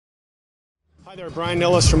Hi there, Brian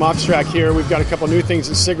Nillis from OptiTrack here. We've got a couple new things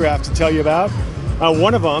at SIGGRAPH to tell you about.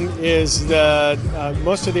 One of them is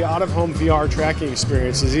most of the out-of-home VR tracking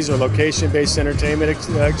experiences. These are location-based entertainment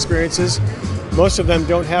experiences. Most of them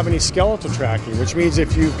don't have any skeletal tracking, which means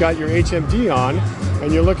if you've got your HMD on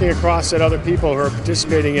and you're looking across at other people who are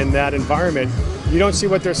participating in that environment, you don't see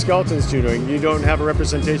what their skeleton's doing. You don't have a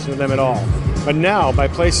representation of them at all. But now, by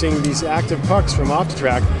placing these active pucks from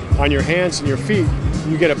OptiTrack on your hands and your feet,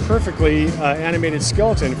 you get a perfectly animated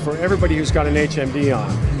skeleton for everybody who's got an HMD on.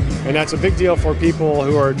 And that's a big deal for people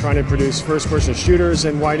who are trying to produce first-person shooters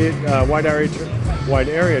and wide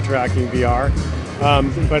area tracking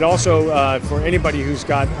VR, but also for anybody who's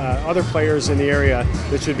got other players in the area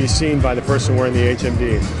that should be seen by the person wearing the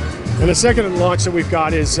HMD. And the second launch that we've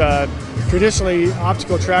got is traditionally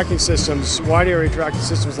optical tracking systems, wide area tracking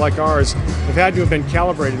systems like ours, have had to have been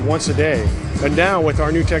calibrated once a day. But now with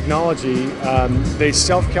our new technology, they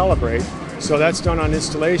self-calibrate. So that's done on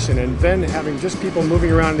installation, and then having just people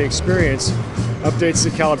moving around the experience updates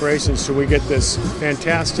the calibration, so we get this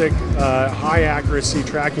fantastic high accuracy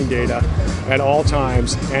tracking data at all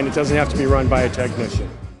times, and it doesn't have to be run by a technician.